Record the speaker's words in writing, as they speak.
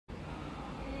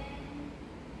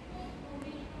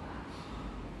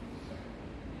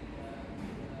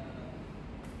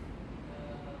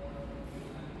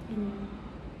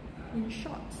in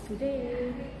shorts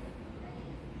today.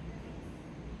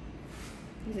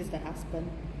 This is the husband.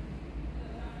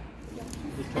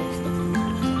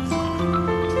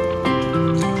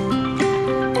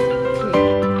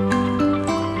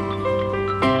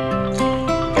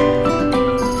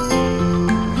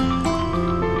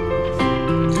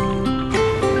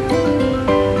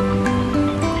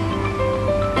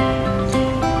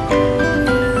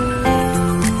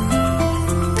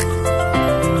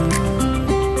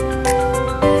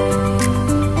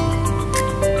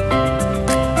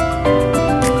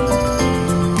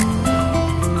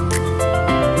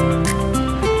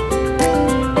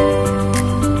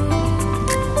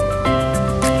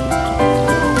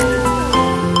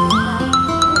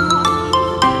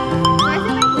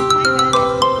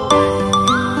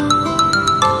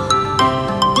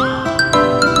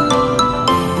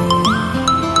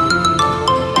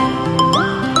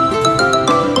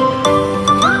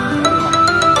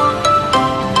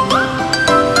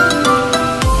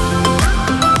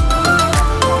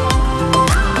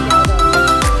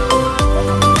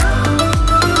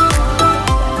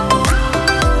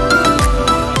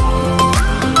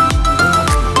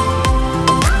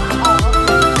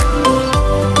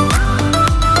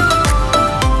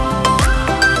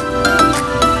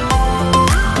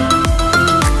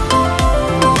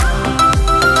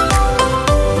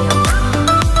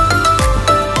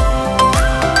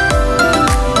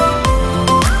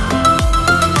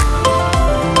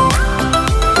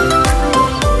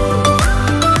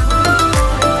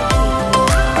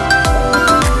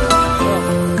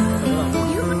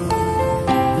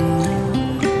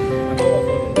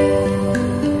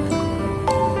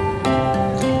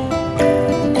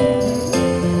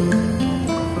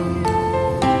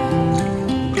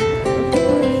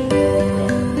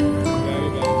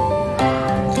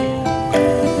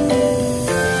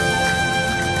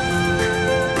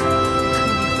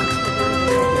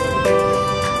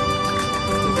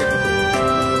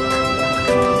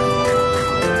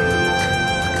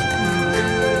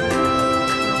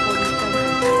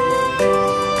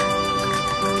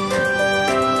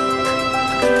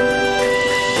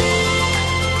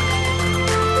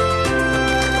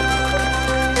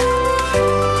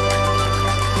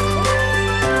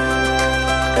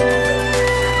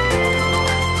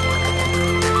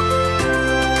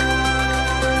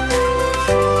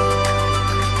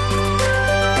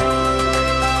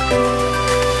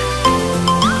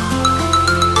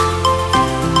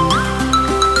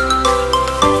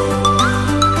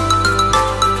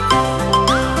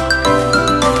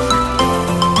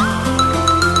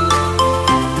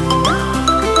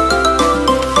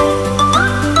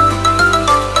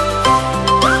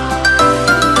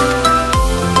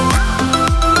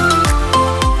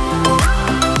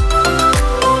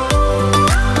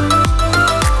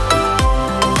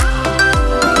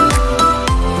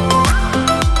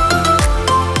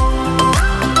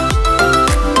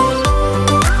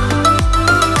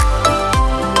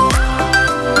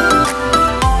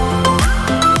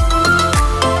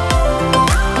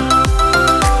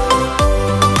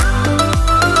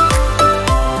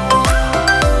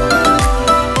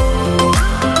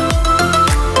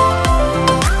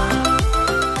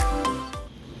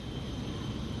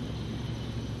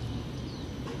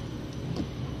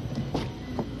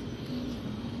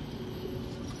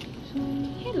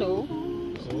 Hello.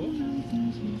 So,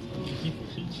 looking for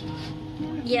fish?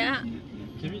 Yeah.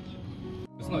 Cabbage.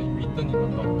 It's not written in the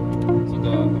log. So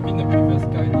the previous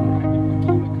guy didn't write it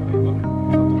in the correct log.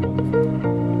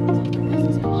 This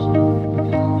is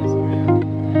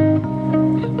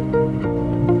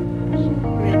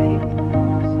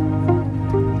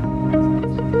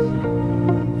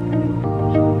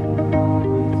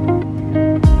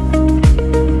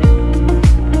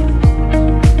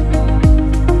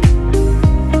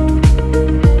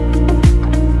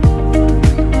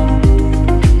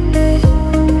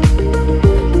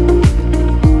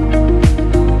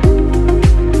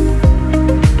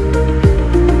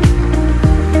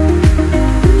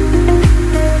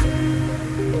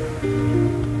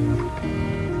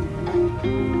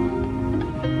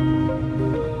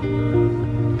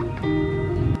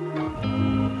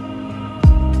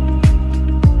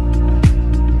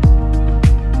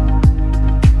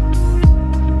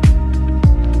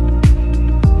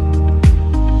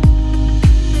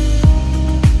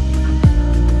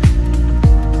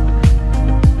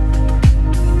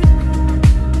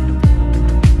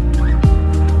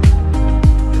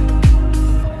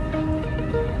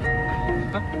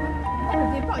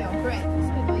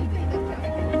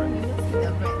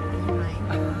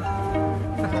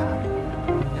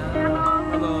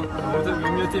Hello， 我们这明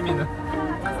明见面的。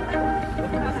我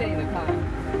现在你的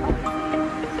卡。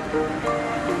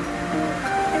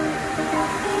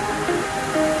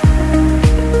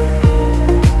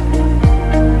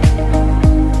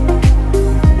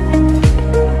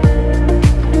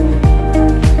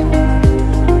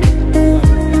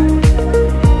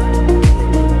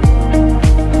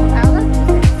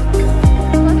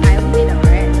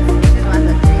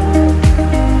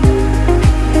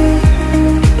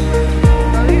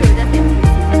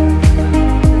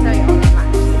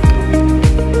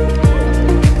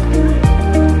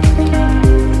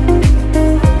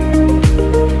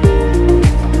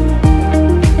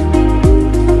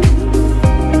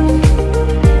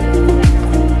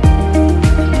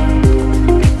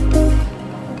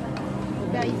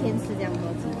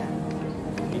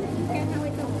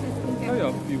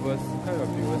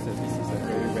realize that this is a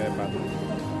very rare bun.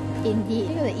 Indeed.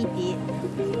 Look at the indeed.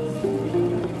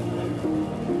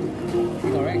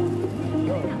 Correct.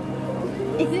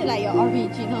 Is it like your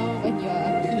original when you are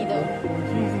a kid?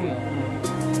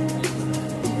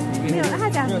 没有，他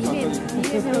讲里面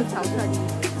没有巧克力。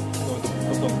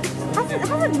它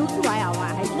是流出来了吗？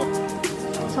还是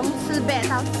从吃 bad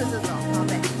到吃这种 not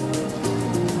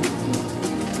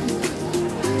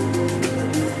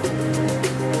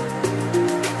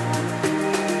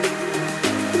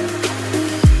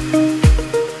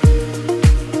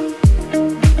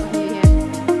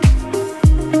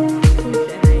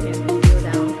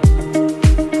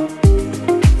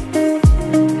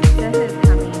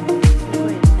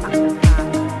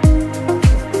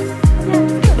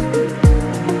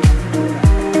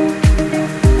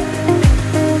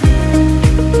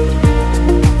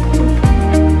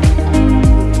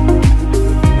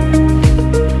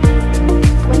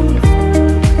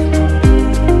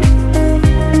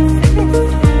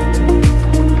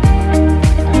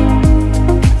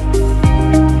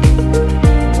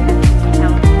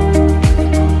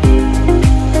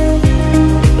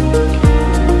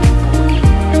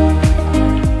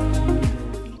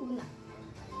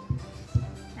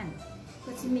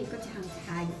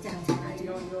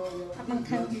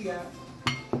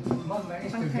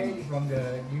managed to get it from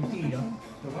the roti, no?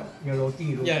 The what? Your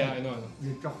roti. Yeah, I know.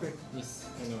 The chocolate. Yes,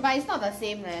 I know. But it's not the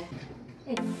same leh.